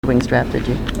Wings drafted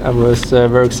you? I was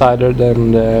very excited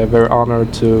and very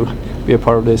honored to be a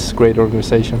part of this great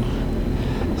organization.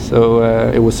 So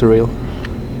it was surreal.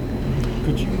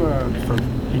 Could you, for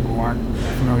people who aren't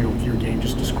familiar with your game,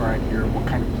 just describe what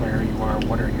kind of player you are?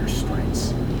 What are your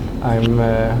strengths? I'm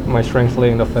my strength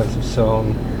lay in the offensive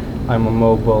zone. I'm a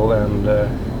mobile and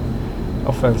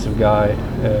offensive guy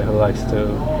who likes to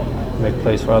make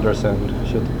plays for others and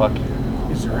shoot the puck.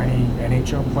 Is there any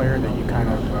NHL player that you kind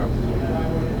of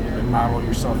model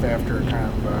yourself after, kind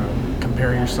of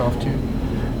compare yourself to?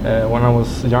 When I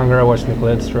was younger, I watched Nick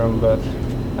Lidstrom, but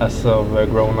as of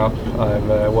growing up,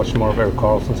 I've watched more of Erik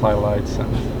Karlsson's highlights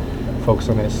and focused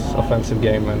on his offensive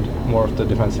game and more of the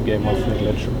defensive game of Nick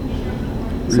Lidstrom.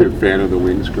 Were you a fan of the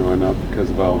Wings growing up because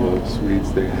of all the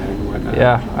Swedes they had and whatnot?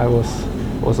 Yeah, I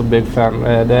was a big fan.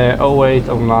 The 08,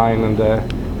 09 and the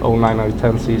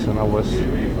 09-10 season I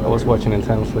was watching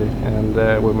intensely and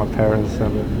with my parents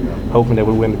and hoping they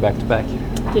would win it back-to-back.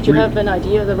 Did you have an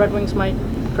idea the Red Wings might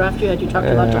draft you? Had you talked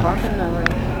a lot to Harkin?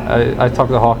 I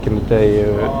talked to Harkin the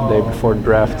day before the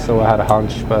draft, so I had a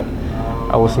hunch, but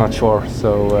I was not sure.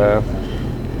 So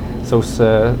it's,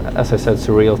 as I said,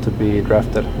 surreal to be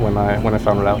drafted when I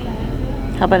found it out.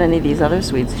 How about any of these other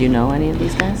Swedes? Do you know any of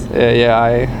these guys? Yeah,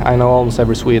 I know almost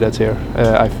every Swede that's here,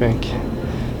 I think.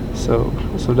 So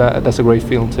that's a great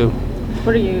feeling too.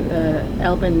 What are you,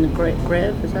 Albin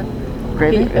Grev? Is that?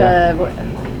 Gravy?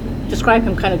 Describe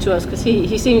him kind of to us, because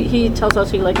he tells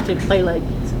us he likes to play like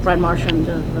Brad Marchand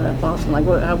of Boston. Like,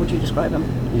 how would you describe him?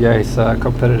 Yeah, he's a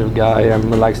competitive guy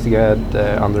and likes to get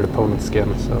under the opponent's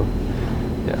skin. So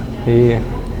yeah, he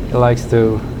likes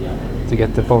to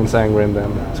get the opponents angry and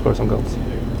then score some goals.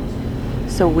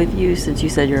 So with you, since you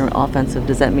said you're offensive,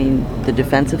 does that mean the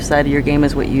defensive side of your game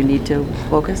is what you need to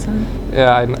focus on?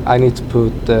 Yeah, I need to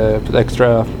put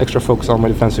extra focus on my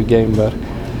defensive game, but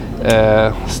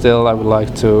still I would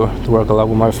like to work a lot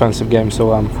with my offensive game.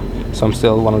 So I'm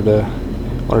still one of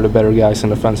the better guys in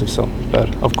the offensive zone.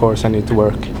 But of course I need to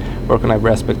work on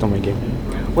every aspect of my game.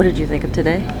 What did you think of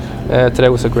today? Today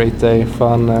was a great day,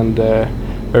 fun and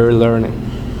very learning.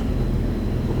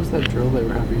 What was that drill they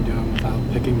were having you doing without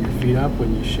picking your feet up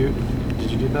when you shoot?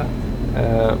 Did you do that?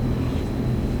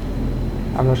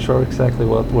 I'm not sure exactly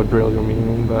what drill you're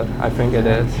meaning, but I think I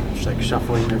did. Just like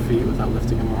shuffling your feet without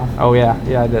lifting them off? Oh yeah,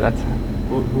 I did that.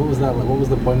 What was that like? What was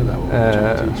the point of that? What were you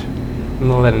trying to teach?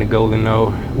 Not letting the goalie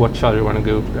know what shot you want to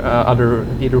go.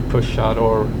 Either push shot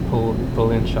or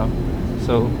pull in shot.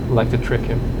 So like to trick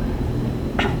him.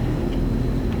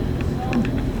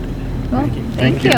 Thank you.